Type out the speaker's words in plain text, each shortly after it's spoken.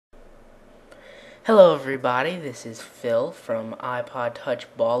Hello everybody, this is Phil from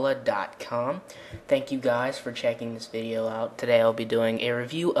iPodTouchBalla.com. Thank you guys for checking this video out. Today I'll be doing a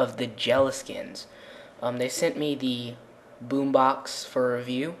review of the GelaSkins. They sent me the boombox for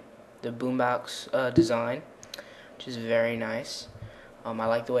review, the boombox design, which is very nice. I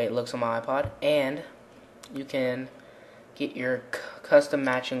like the way it looks on my iPod, and you can get your custom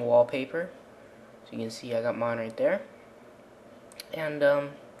matching wallpaper. So you can see I got mine right there.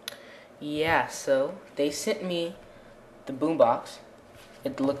 And yeah, so they sent me the boombox.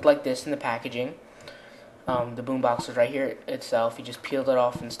 It looked like this in the packaging. The boombox was right here itself. You just peeled it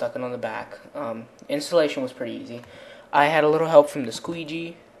off and stuck it on the back. Installation was pretty easy. I had a little help from the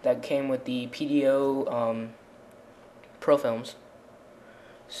squeegee that came with the PDO Pro Films.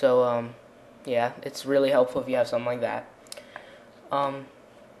 So yeah, it's really helpful if you have something like that.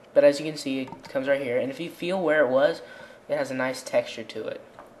 But as you can see, it comes right here, and if you feel where it was, it has a nice texture to it.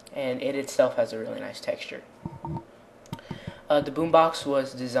 And it itself has a really nice texture. The boombox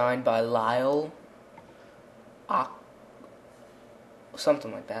was designed by Lyle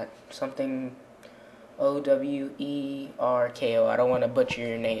something like that. Something Owerko. I don't want to butcher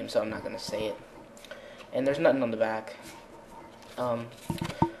your name, so I'm not going to say it. And there's nothing on the back. On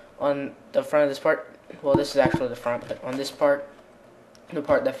the front of this part, well, this is actually the front, but on this part, the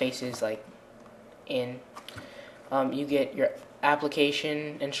part that faces like in, you get your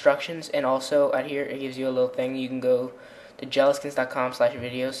application instructions, and also out here it gives you a little thing. You can go to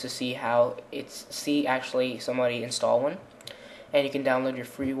GelaSkins.com/videos to see actually somebody install one, and you can download your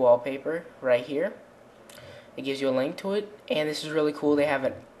free wallpaper right here. It gives you a link to it, and this is really cool. They have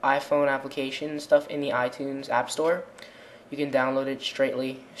an iPhone application and stuff in the iTunes App Store. You can download it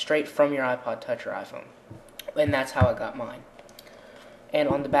straight from your iPod Touch or iPhone, and that's how I got mine. And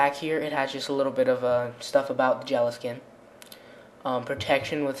on the back here, it has just a little bit of stuff about the GelaSkin.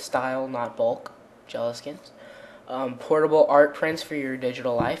 Protection with style, not bulk, GelaSkins. Portable art prints for your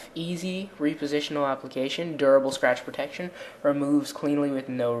digital life. Easy repositional application. Durable scratch protection. Removes cleanly with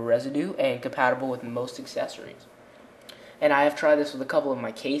no residue. And compatible with most accessories. And I have tried this with a couple of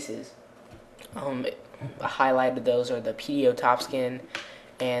my cases. I highlighted those are the PDO Topskin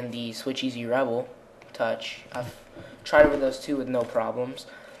and the Switch Easy Rebel Touch. I've tried it with those two with no problems.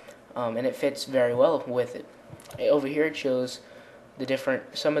 And it fits very well with it. Over here it shows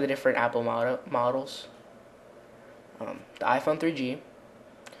some of the different Apple models. The iPhone 3G,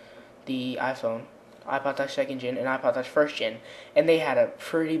 the iPhone, iPod Touch 2nd Gen, and iPod Touch 1st Gen. And they had a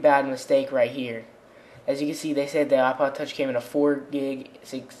pretty bad mistake right here. As you can see, they said the iPod Touch came in a 4 gig,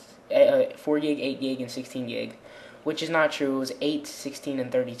 8 gig, and 16 gig, which is not true. It was 8, 16,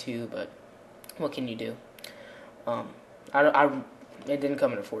 and 32, but what can you do? It didn't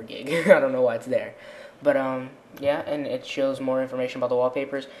come in a 4 gig. I don't know why it's there. But, yeah, and it shows more information about the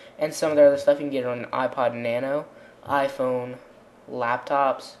wallpapers and some of the other stuff. You can get it on iPod Nano, iPhone,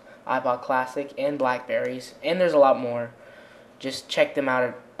 laptops, iPod Classic, and Blackberries. And there's a lot more. Just check them out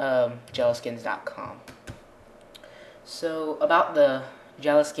at GelaSkins.com. So, about the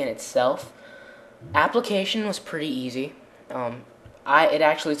GelaSkin itself, application was pretty easy. It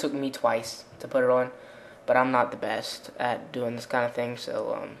actually took me twice to put it on, but I'm not the best at doing this kind of thing,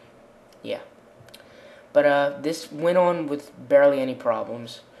 so, yeah. But this went on with barely any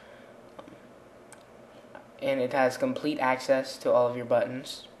problems. And it has complete access to all of your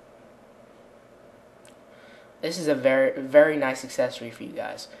buttons. This is a very, very nice accessory for you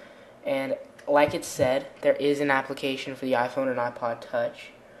guys. And like it said, there is an application for the iPhone and iPod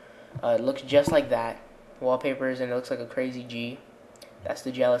Touch. It looks just like that. Wallpapers, and it looks like a crazy G. That's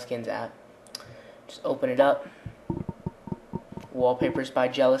the GelaSkins app. Just open it up. Wallpapers by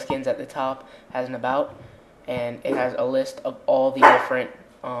GelaSkins at the top, has an about, and it has a list of all the different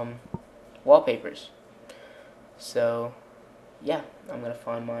wallpapers. So yeah, I'm gonna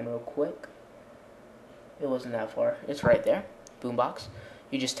find mine real quick. It wasn't that far. It's right there. Boombox.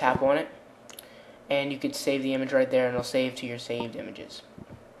 You just tap on it, and you could save the image right there, and it'll save to your saved images.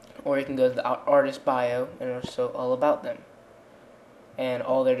 Or you can go to the artist bio, and it'll show all about them and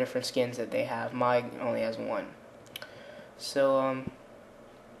all their different skins that they have. Mine only has one. So,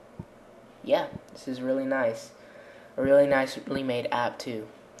 yeah, this is really nice. A really nicely made app, too.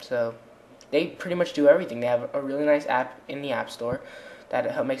 So, they pretty much do everything. They have a really nice app in the App Store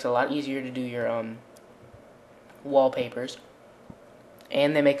that makes it a lot easier to do your wallpapers.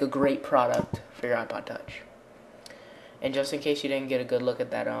 And they make a great product for your iPod Touch. And just in case you didn't get a good look at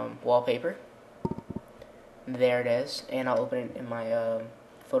that wallpaper, there it is. And I'll open it in my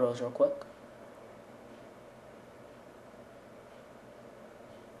photos real quick.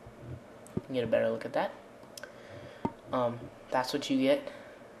 Get a better look at that. That's what you get,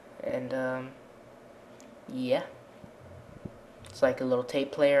 and yeah, it's like a little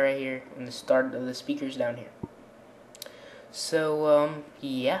tape player right here, and the start of the speakers down here. So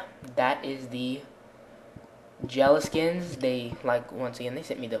yeah, that is the GelaSkins. They once again they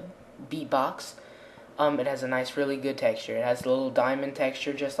sent me the beatbox. It has a nice, really good texture. It has a little diamond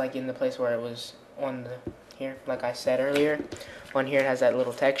texture, just like in the place where it was on the here, like I said earlier. On here, it has that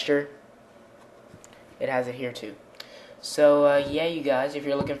little texture. It has it here too. So yeah, you guys, if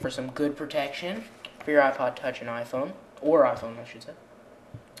you're looking for some good protection for your iPod Touch and iPhone, or iPhone, I should say,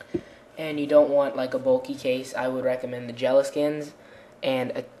 and you don't want like a bulky case, I would recommend the GelaSkins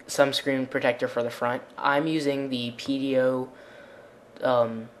and some screen protector for the front. I'm using the PDO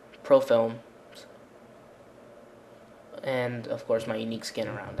Pro Film, and of course my unique skin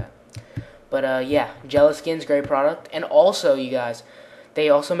around that. But yeah, GelaSkins, great product. And also, you guys, they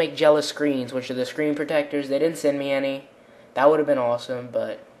also make GelaScreens, which are the screen protectors. They didn't send me any. That would have been awesome,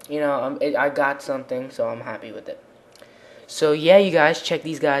 but you know, I got something, so I'm happy with it. So yeah, you guys, check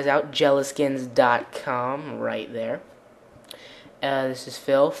these guys out, GelaSkins.com, right there. This is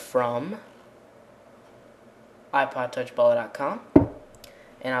Phil from iPodTouchBaller.com,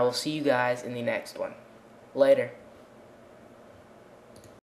 and I will see you guys in the next one. Later.